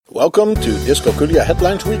Welcome to Dyscalculia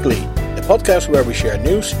Headlines Weekly, a podcast where we share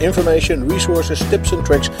news, information, resources, tips and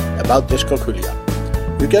tricks about dyscalculia.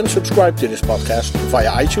 You can subscribe to this podcast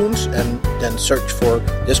via iTunes and then search for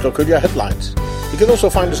Dyscalculia Headlines. You can also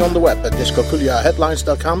find us on the web at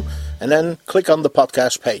dyscalculiaheadlines.com and then click on the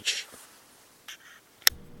podcast page.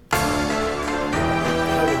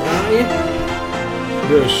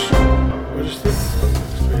 Dus, wat is dit?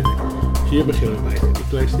 Hier beginnen we mee.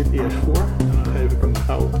 Ik lees dit eerst voor en dan geef ik hem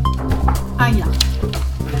gauw aan jou.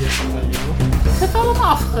 aan jou. Het is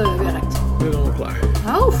allemaal afgewerkt. Ik ben allemaal klaar.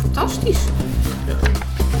 Oh, fantastisch. Ja.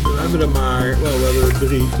 We hebben er maar, we hebben er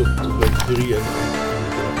 3 tot week 3 en 2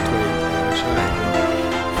 schrijven.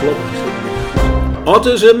 Voorlopig is het niet.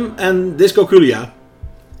 Autism and dyscalculia.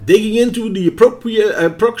 Digging into the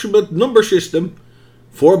approximate number system.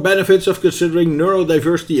 4 benefits of considering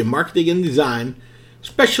neurodiversity in marketing and design.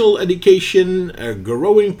 Special education, a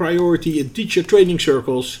growing priority in teacher training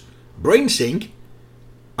circles. BrainSync.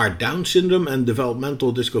 Are Down syndrome and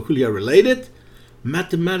developmental dyscalculia related?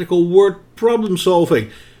 Mathematical word problem solving.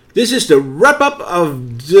 This is the wrap-up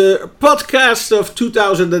of the podcast of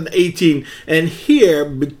 2018. And here,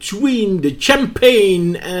 between the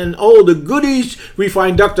champagne and all the goodies, we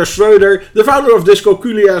find Dr. Schroeder, the founder of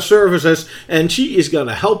Dyscalculia Services. And she is going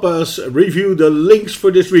to help us review the links for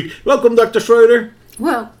this week. Welcome, Dr. Schroeder.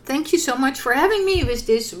 Well, thank you so much for having me with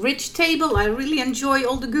this rich table. I really enjoy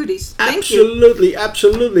all the goodies. Thank you.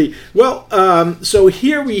 Absolutely. Well, so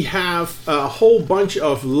here we have a whole bunch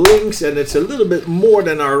of links, and it's a little bit more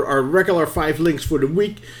than our regular 5 links for the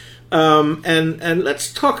week. And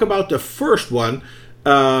let's talk about the first one.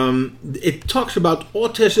 It talks about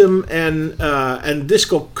autism and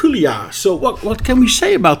dyscalculia. So what can we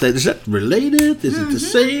say about that? Is that related? Is it the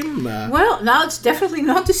same? Well, no, it's definitely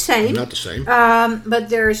not the same. Not the same. But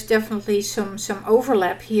there's definitely some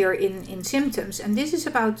overlap here in symptoms. And this is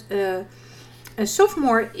about a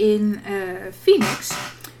sophomore in Phoenix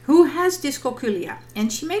who has dyscalculia.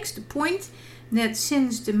 And she makes the point that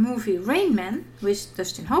since the movie Rain Man with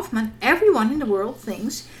Dustin Hoffman, everyone in the world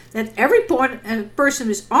thinks that every person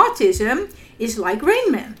with autism is like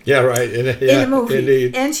Rain Man. Yeah, right. In the movie.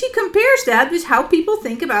 Indeed. And she compares that with how people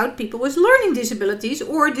think about people with learning disabilities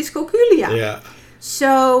or dyscalculia. Yeah.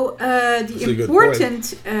 So the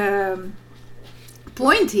important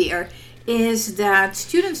point here is that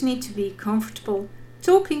students need to be comfortable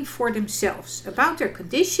talking for themselves about their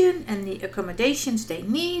condition and the accommodations they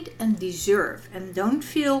need and deserve, and don't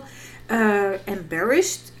feel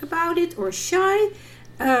embarrassed about it or shy.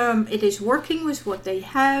 It is working with what they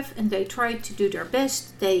have, and they try to do their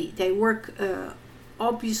best. They work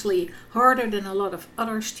obviously harder than a lot of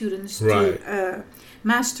other students to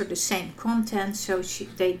master the same content, so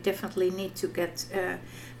they definitely need to get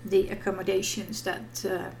the accommodations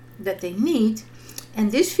that they need. And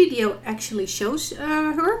this video actually shows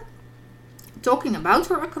her talking about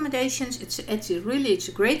her accommodations. It's a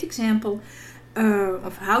great example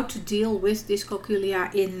of how to deal with dyscalculia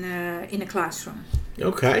in a classroom.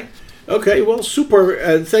 Okay. Well,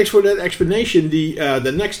 super. Thanks for that explanation.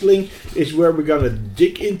 The next link is where we're gonna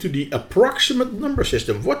dig into the approximate number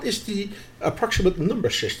system. What is the approximate number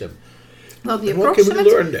system? Well, what can we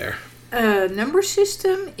learn there? Number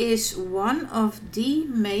system is one of the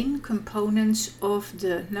main components of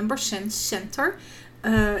the number sense center,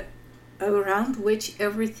 around which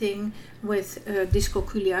everything with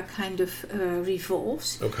dyscalculia kind of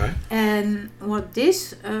revolves. Okay. And what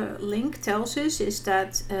this link tells us is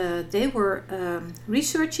that they were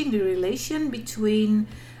researching the relation between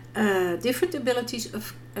different abilities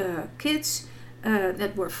of kids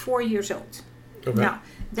that were 4 years old. Okay. Now,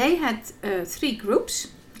 they had 3 groups.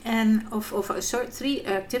 And of 3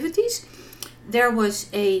 activities. There was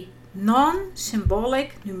a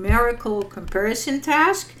non-symbolic numerical comparison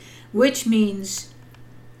task, which means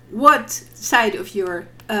what side of your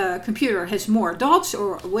computer has more dots,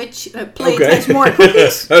 or which plate has more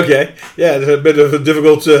cookies. Okay, yeah, it's a bit of a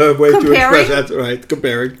difficult way to express that, right?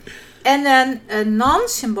 Comparing. And then a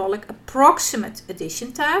non-symbolic approximate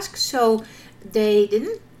addition task. So they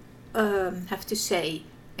didn't have to say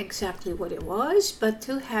exactly what it was, but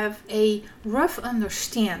to have a rough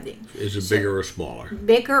understanding. Is it bigger or smaller?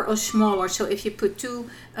 Bigger or smaller. So if you put 2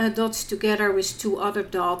 dots together with 2 other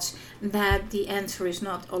dots, that the answer is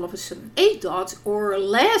not all of a sudden 8 dots or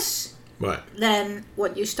less than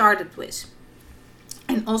what you started with.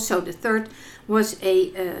 And also the third was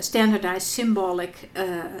a standardized symbolic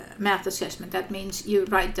math assessment. That means you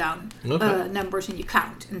write down numbers and you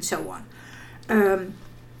count and so on.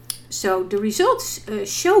 So the results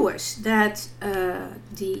show us that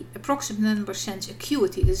the approximate number sense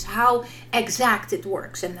acuity, this is how exact it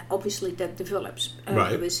works, and obviously that develops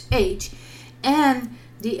with age, and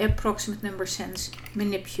the approximate number sense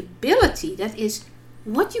manipulability, that is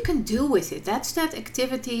what you can do with it. That's that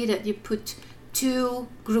activity that you put two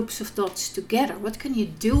groups of dots together. What can you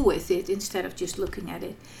do with it instead of just looking at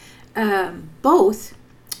it? Both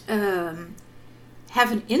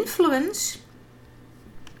have an influence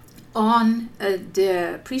on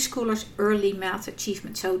the preschoolers' early math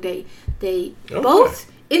achievement. So they both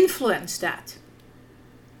influence that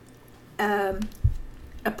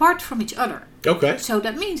apart from each other. Okay. So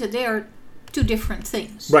that means that they are two different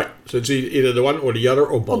things. Right. So it's either the one or the other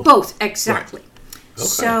or both. Or both, exactly. Right. Okay.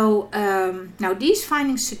 So now these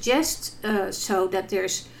findings suggest so that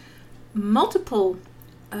there's multiple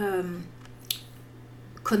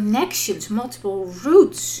connections, multiple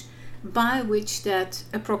routes by which that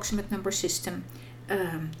approximate number system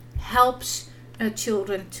helps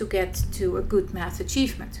children to get to a good math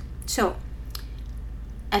achievement. So,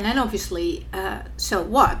 and then obviously, so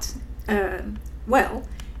what?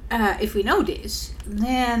 If we know this,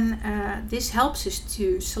 then this helps us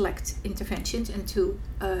to select interventions and to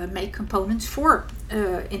make components for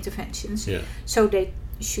interventions. Yeah. So they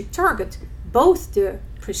should target both the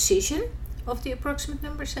precision of the approximate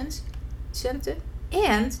number center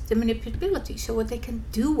and the manipulability, so what they can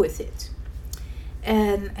do with it.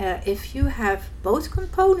 And if you have both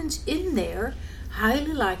components in there,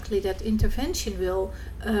 highly likely that intervention will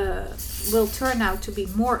turn out to be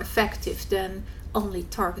more effective than only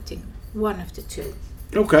targeting one of the two.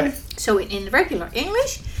 Okay. So in regular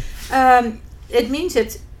English, it means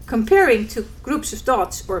that comparing two groups of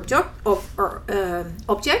dots or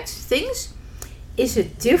objects, things, is a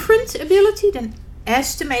different ability than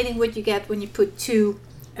estimating what you get when you put two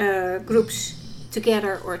groups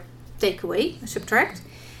together or take away, subtract.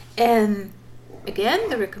 And again,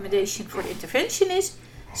 the recommendation for the intervention is,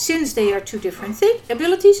 since they are two different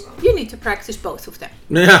abilities, you need to practice both of them.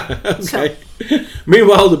 Yeah, okay. So.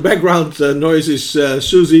 Meanwhile, the background noise is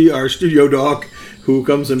Susie, our studio dog, who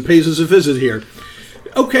comes and pays us a visit here.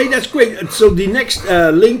 Okay, that's great. So the next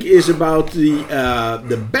link is about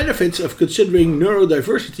the benefits of considering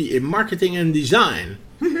neurodiversity in marketing and design.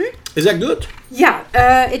 Mm-hmm. Is that good? Yeah,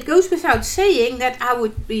 it goes without saying that I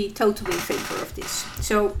would be totally in favor of this.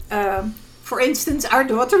 So, for instance, our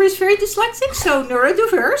daughter is very dyslexic, so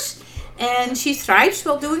neurodiverse, and she thrives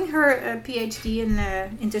while doing her PhD in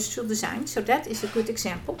industrial design. So that is a good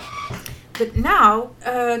example. But now,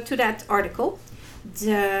 to that article,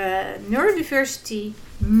 the neurodiversity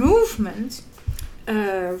movement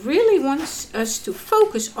really wants us to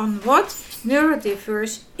focus on what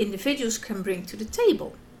neurodiverse individuals can bring to the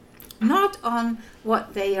table, not on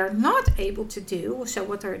what they are not able to do, so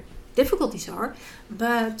what their difficulties are,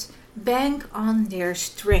 but bank on their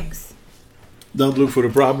strength. Don't look for the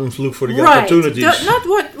problems, look for the right. opportunities. Not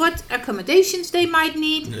what accommodations they might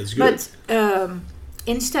need, that's good. But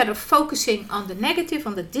instead of focusing on the negative,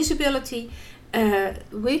 on the disability,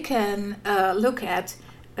 we can look at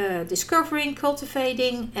discovering,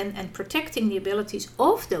 cultivating, and protecting the abilities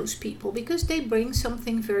of those people, because they bring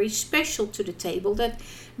something very special to the table that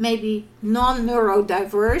maybe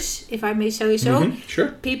non-neurodiverse, if I may say so,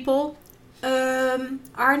 sure. people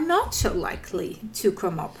are not so likely to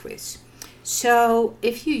come up with. So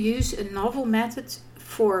if you use a novel method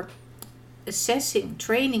for assessing,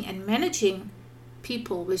 training, and managing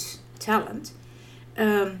people with talent,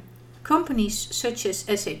 companies such as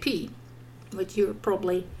SAP, which you're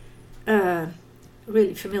probably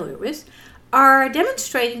really familiar with, are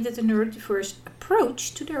demonstrating that the neurodiverse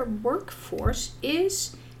approach to their workforce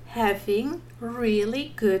is having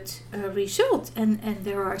really good result. And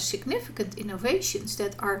there are significant innovations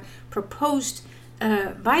that are proposed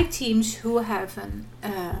by teams who have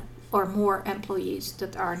or more employees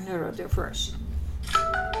that are neurodiverse.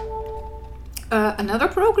 Another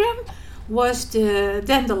program was the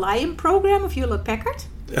Dandelion program of Hewlett Packard.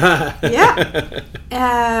 Yeah.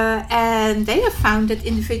 And they have found that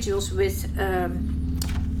individuals with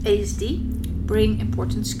ASD bring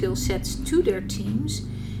important skill sets to their teams,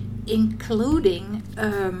 including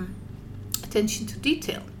attention to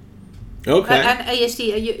detail. Okay. And ASD,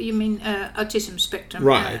 you mean autism spectrum.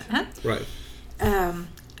 Right. Right.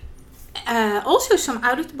 Also some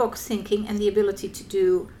out-of-the-box thinking and the ability to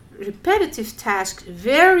do repetitive tasks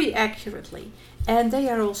very accurately. And they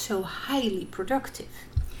are also highly productive.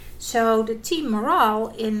 So the team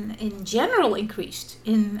morale in general increased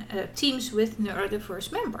in teams with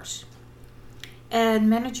neurodiverse members. And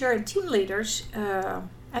manager and team leaders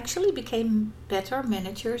actually became better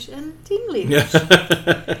managers and team leaders.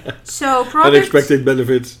 So unexpected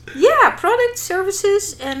benefits. Yeah, product,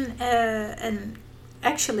 services, and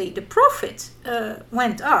actually the profit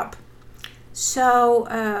went up. So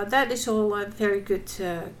that is all a very good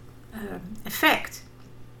effect.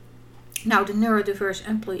 Now, the neurodiverse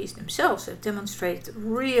employees themselves have demonstrated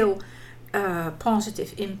real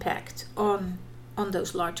positive impact on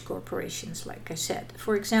those large corporations, like I said.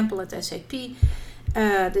 For example, at SAP,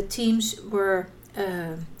 the teams were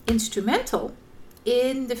instrumental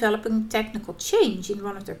in developing technical change in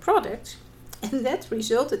one of their products, and that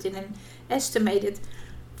resulted in an estimated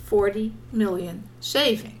 40 million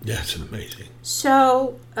saving. That's amazing.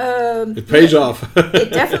 So it pays off.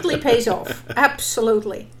 It definitely pays off.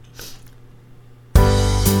 Absolutely.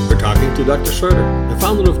 We're talking to Dr. Schroeder, the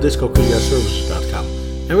founder of dyscalculiaservices.com,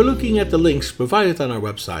 and we're looking at the links provided on our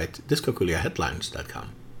website,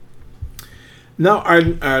 dyscalculiaheadlines.com. Now,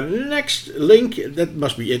 our next link, that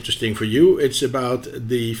must be interesting for you. It's about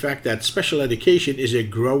the fact that special education is a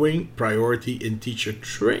growing priority in teacher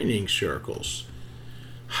training circles.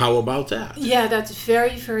 How about that? Yeah, that's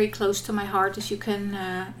very, very close to my heart, as you can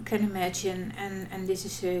imagine. And this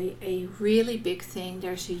is a really big thing.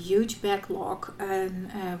 There's a huge backlog, and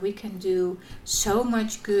we can do so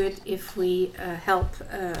much good if we help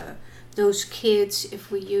those kids, if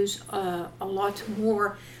we use a lot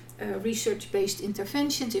more research-based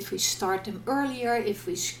interventions, if we start them earlier, if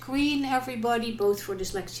we screen everybody, both for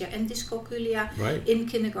dyslexia and dyscalculia, right, in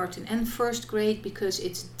kindergarten and first grade, because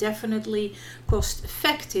it's definitely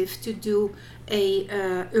cost-effective to do a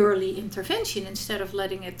early intervention instead of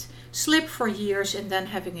letting it slip for years and then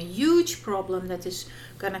having a huge problem that is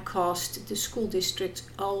going to cost the school district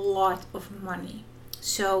a lot of money.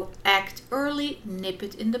 So act early, nip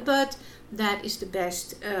it in the bud. That is the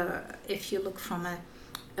best if you look from a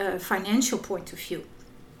financial point of view.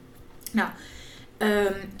 Now,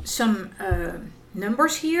 some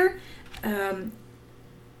numbers here.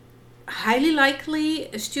 Highly likely,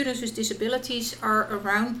 students with disabilities are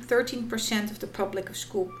around 13% of the public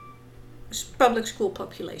school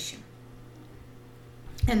population,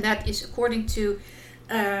 and that is according to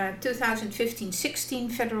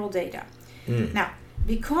 2015-16 federal data. Now,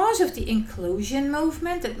 because of the inclusion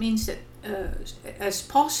movement, that means that as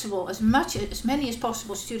many as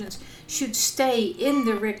possible students should stay in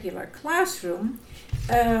the regular classroom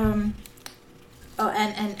and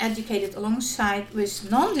educated alongside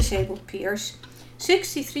with non-disabled peers.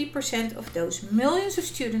 63% of those millions of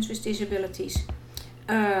students with disabilities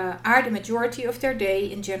are the majority of their day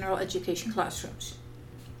in general education classrooms.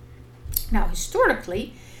 Now,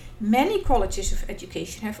 historically, many colleges of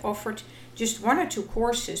education have offered just 1 or 2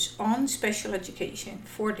 courses on special education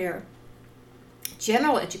for their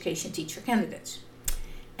general education teacher candidates.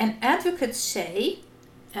 And advocates say,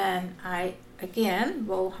 and I again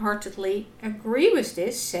wholeheartedly agree with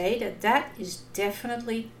this, say that is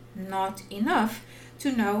definitely not enough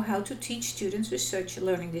to know how to teach students with such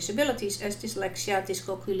learning disabilities as dyslexia,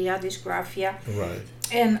 dyscalculia, dysgraphia, right,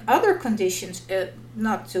 and other conditions,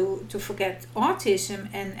 not to forget autism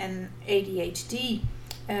and ADHD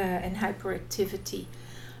and hyperactivity.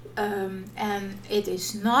 And it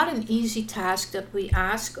is not an easy task that we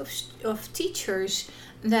ask of teachers,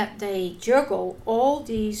 that they juggle all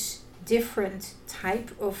these different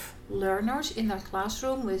type of learners in their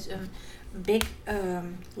classroom with a big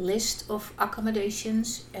list of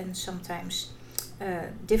accommodations and sometimes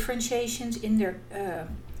differentiations in their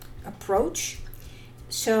approach.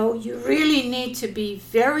 So you really need to be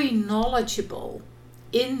very knowledgeable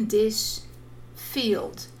in this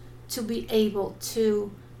field to be able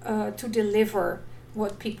to deliver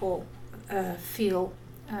what people feel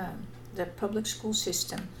the public school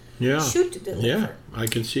system should deliver. Yeah, I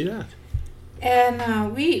can see that.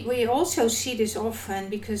 And we also see this often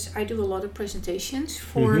because I do a lot of presentations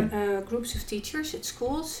for groups of teachers at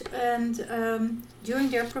schools and during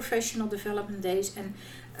their professional development days, and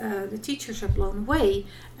the teachers are blown away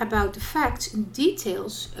about the facts and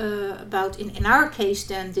details about, in our case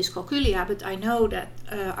then, dyscalculia, but I know that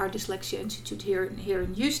our Dyslexia Institute here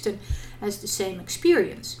in Houston has the same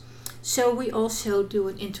experience. So we also do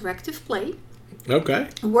an interactive play, okay,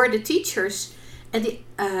 where the teachers at the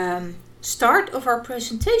start of our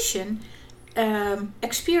presentation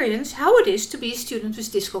experience how it is to be a student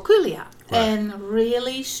with dyscalculia, and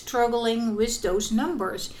really struggling with those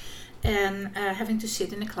numbers and having to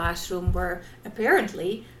sit in a classroom where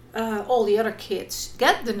apparently all the other kids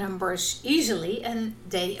get the numbers easily and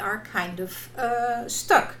they are kind of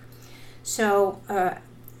stuck. So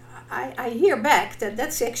I hear back that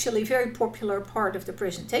that's actually a very popular part of the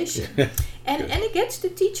presentation. And it gets the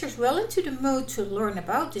teachers well into the mood to learn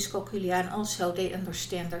about dyscalculia, and also they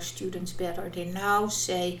understand their students better. They now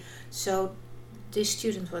say, so this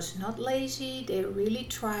student was not lazy, they really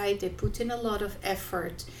tried, they put in a lot of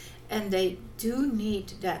effort, and they do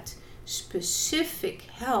need that specific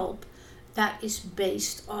help that is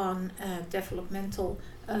based on developmental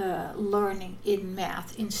learning in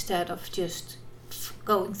math, instead of just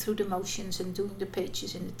going through the motions and doing the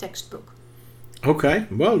pages in the textbook. Okay,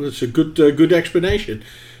 well, that's a good explanation.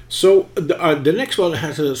 So the next one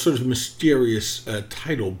has a sort of mysterious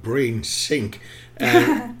title, Brain Sync.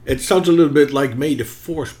 And it sounds a little bit like May the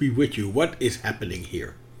Force be with you. What is happening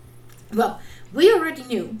here? Well, we already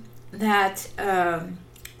knew that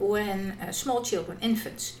when small children,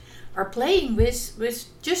 infants, are playing with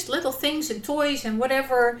just little things and toys and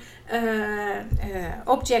whatever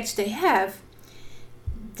objects they have,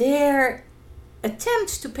 their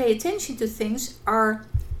attempts to pay attention to things are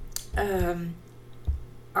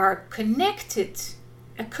connected,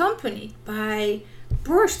 accompanied by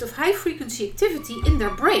bursts of high frequency activity in their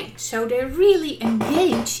brain. So they really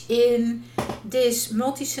engage in this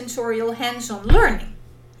multisensorial hands-on learning.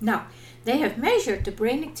 Now, they have measured the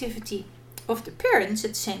brain activity of the parents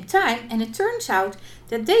at the same time, and it turns out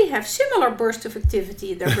that they have similar bursts of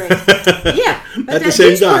activity in their brain. Yeah, but at the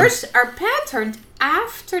same these time. bursts are patterned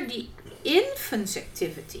after the infant's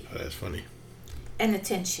activity. Oh, that's funny. And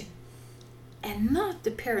attention, and not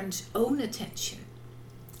the parent's own attention.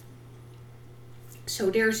 So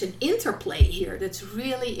there's an interplay here that's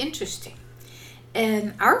really interesting.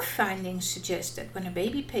 And our findings suggest that when a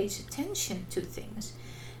baby pays attention to things,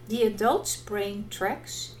 the adult's brain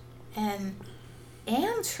tracks and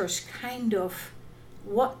answers kind of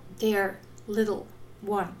what their little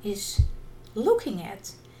one is looking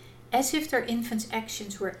at, as if their infant's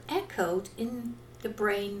actions were echoed in the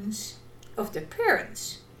brains of the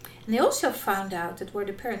parents. And they also found out that where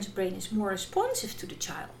the parent's brain is more responsive to the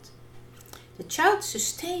child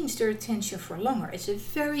sustains their attention for longer. It's a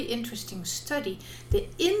very interesting study, the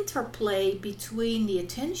interplay between the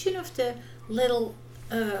attention of the little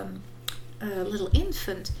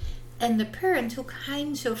infant and the parent, who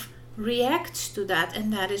kind of reacts to that,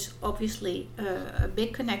 and that is obviously a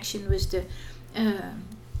big connection with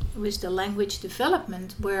the language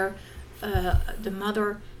development, where the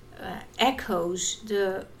mother echoes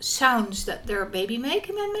the sounds that their baby make,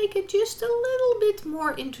 and then make it just a little bit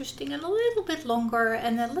more interesting and a little bit longer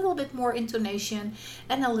and a little bit more intonation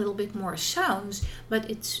and a little bit more sounds. But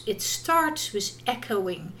it starts with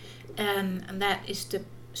echoing, and that is the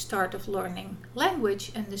start of learning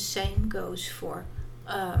language. And the same goes for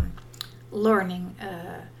learning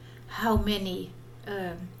how many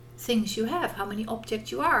things you have, how many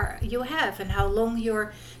objects you have, and how long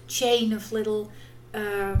your chain of little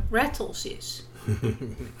rattles is.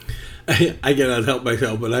 I cannot help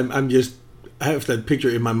myself, but I have that picture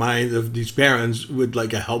in my mind of these parents with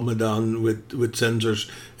like a helmet on with sensors,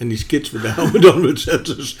 and these kids with a helmet on with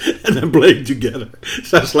sensors, and then playing together.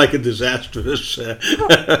 Sounds like a disastrous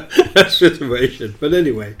situation. But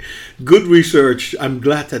anyway, good research. I'm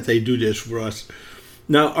glad that they do this for us.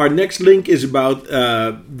 Now, our next link is about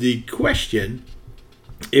the question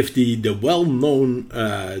if the well-known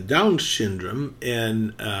Down syndrome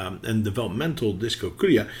and developmental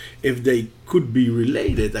dyscalculia, if they could be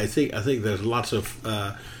related. I think there's lots of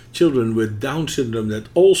children with Down syndrome that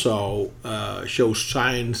also show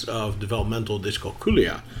signs of developmental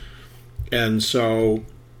dyscalculia. And so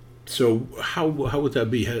how would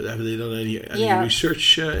that be? Have they done any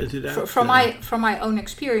research into that? From my own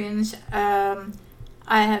experience,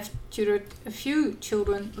 I have tutored a few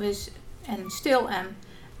children with, and still am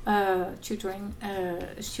tutoring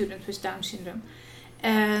a student with Down syndrome.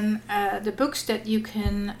 And the books that you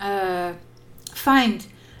can find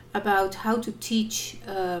about how to teach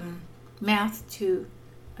math to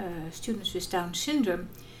students with Down syndrome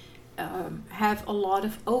have a lot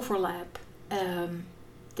of overlap.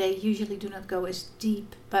 They usually do not go as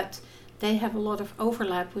deep, but they have a lot of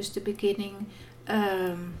overlap with the beginning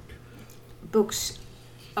books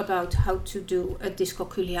about how to do a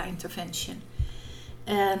dyscalculia intervention.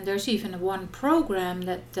 And there's even one program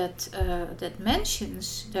that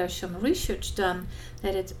mentions, there's some research done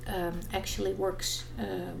that it actually works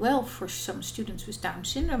well for some students with Down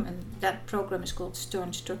syndrome, and that program is called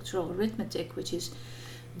Stern Structural Arithmetic, which is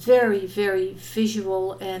very, very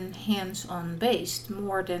visual and hands-on based,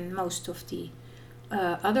 more than most of the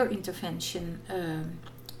other intervention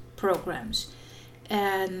programs.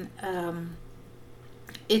 And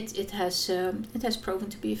it has proven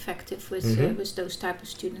to be effective with those type of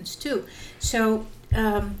students too. So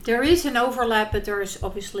there is an overlap, but there is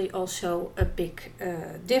obviously also a big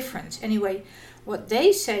difference. Anyway, what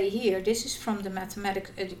they say here, this is from the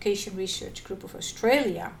Mathematics Education Research Group of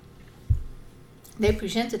Australia. They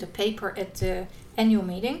presented a paper at the annual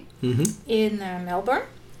meeting in Melbourne.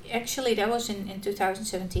 Actually, that was in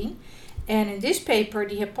 2017. And in this paper,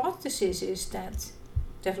 the hypothesis is that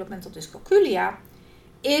developmental dyscalculia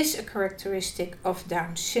is a characteristic of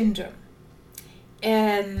Down syndrome.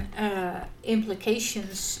 And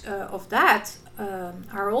implications of that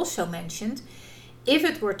are also mentioned. If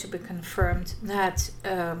it were to be confirmed that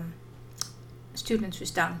students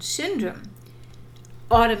with Down syndrome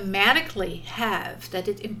automatically have, that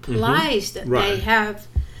it implies that they have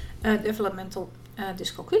developmental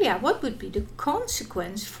dyscalculia, what would be the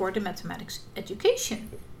consequence for the mathematics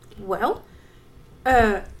education? Well,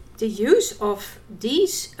 the use of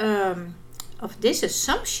these of this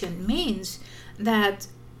assumption means that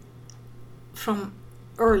from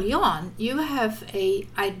early on you have a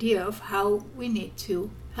idea of how we need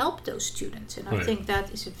to help those students, and I think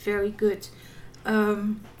that is a very good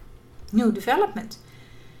new development.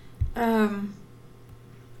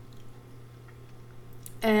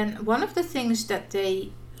 And one of the things that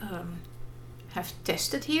they have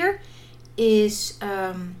tested here is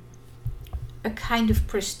a kind of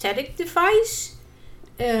prosthetic device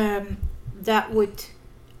that would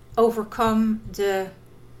overcome the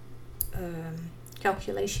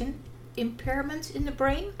calculation impairments in the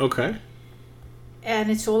brain. Okay.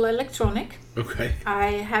 And it's all electronic. Okay.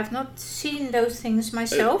 I have not seen those things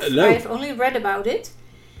myself. No. I've only read about it.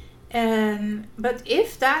 But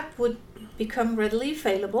if that would become readily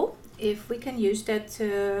available, if we can use that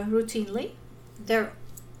routinely, there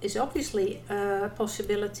is obviously a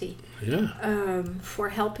possibility for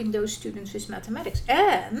helping those students with mathematics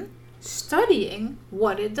and studying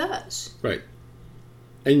what it does. Right.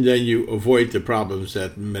 And then you avoid the problems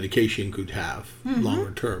that medication could have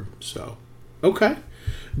longer term. So, okay.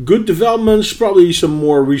 Good developments, probably some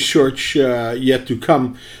more research yet to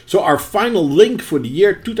come. So our final link for the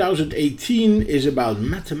year 2018 is about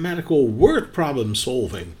mathematical word problem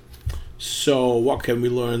solving. So what can we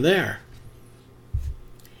learn there?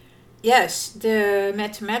 Yes, the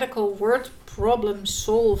mathematical word problem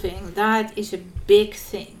solving, that is a big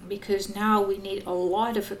thing, because now we need a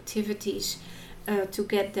lot of activities to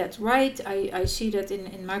get that right. I see that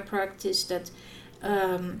in my practice that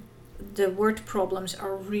the word problems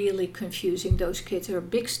are really confusing those kids. They're a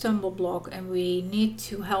big stumble block, and we need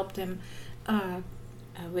to help them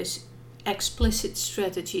with explicit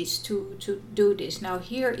strategies to do this. Now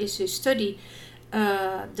here is a study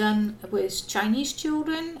done with Chinese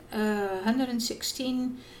children,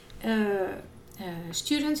 116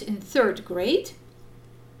 students in 3rd grade,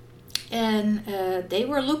 and they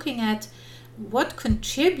were looking at what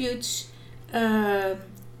contributes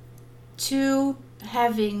to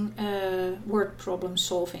having word problem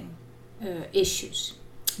solving issues.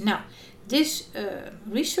 Now, this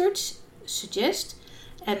research suggests,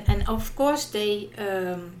 and of course they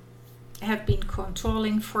have been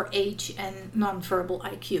controlling for age and nonverbal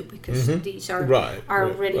IQ, because these are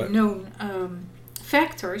already known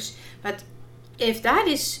factors. But if that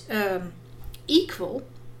is equal,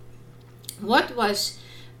 what was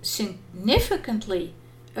significantly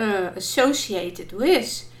associated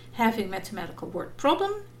with having mathematical word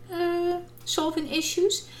problem solving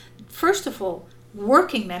issues? First of all,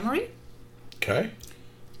 working memory. Okay.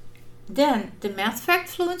 Then the math fact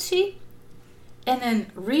fluency, and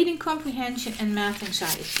then reading comprehension and math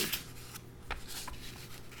anxiety.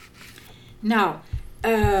 Now,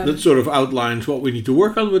 that sort of outlines what we need to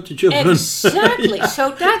work on with the children. Exactly. So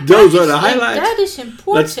those are the highlights. That is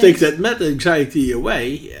important. Let's take that math anxiety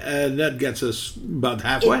away, and that gets us about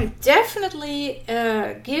halfway. It definitely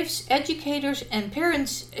gives educators and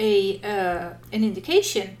parents an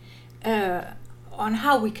indication on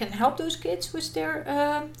how we can help those kids with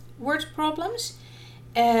their word problems.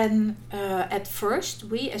 And at first,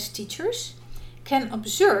 we as teachers can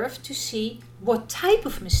observe to see what type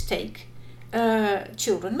of mistake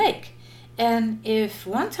children make. And if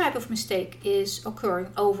one type of mistake is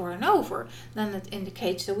occurring over and over, then it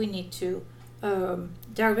indicates that we need to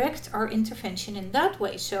direct our intervention in that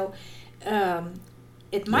way. So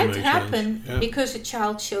it might happen because a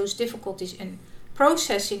child shows difficulties in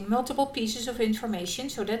processing multiple pieces of information,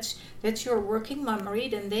 so that's your working memory.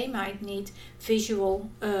 Then they might need visual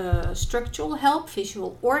structural help,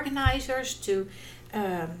 visual organizers to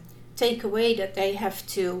take away that they have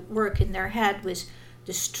to work in their head with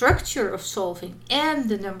the structure of solving and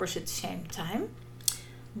the numbers at the same time.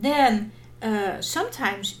 Then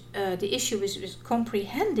sometimes the issue is with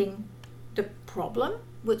comprehending the problem,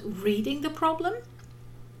 with reading the problem.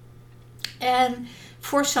 And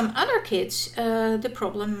for some other kids, the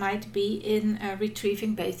problem might be in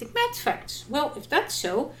retrieving basic math facts. Well, if that's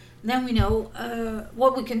so, then we know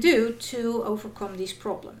what we can do to overcome these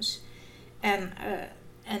problems and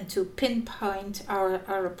to pinpoint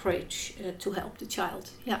our approach to help the child.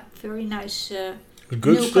 Yeah, very nice.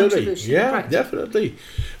 Good study. Yeah, right. Definitely.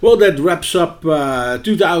 Well, that wraps up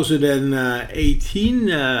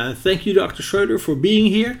 2018. Thank you, Dr. Schreuder, for being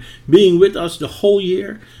here, being with us the whole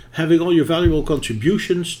year, having all your valuable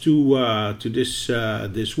contributions to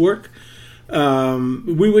this work.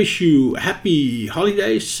 We wish you happy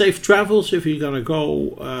holidays, safe travels if you're going to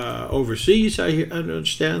go overseas, I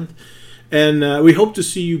understand. And we hope to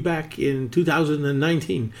see you back in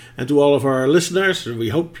 2019. And to all of our listeners, we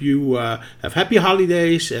hope you have happy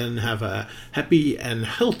holidays and have a happy and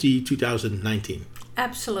healthy 2019.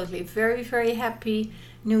 Absolutely. Very, very happy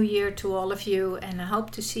New Year to all of you. And I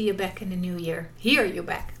hope to see you back in the new year. Hear you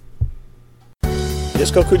back.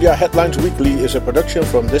 Dyscalculia Headlines Weekly is a production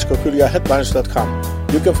from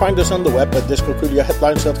dyscalculiaheadlines.com. You can find us on the web at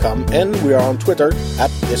dyscalculiaheadlines.com, and we are on Twitter at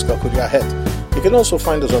dyscalculiahead. You can also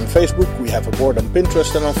find us on Facebook. We have a board on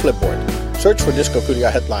Pinterest and on Flipboard. Search for Dyscalculia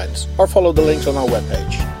Headlines or follow the links on our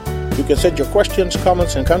webpage. You can send your questions,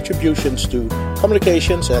 comments and contributions to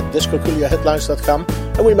communications@dyscalculiaheadlines.com,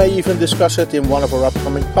 and we may even discuss it in one of our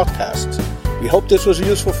upcoming podcasts. We hope this was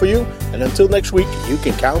useful for you, and until next week, you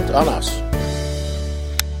can count on us.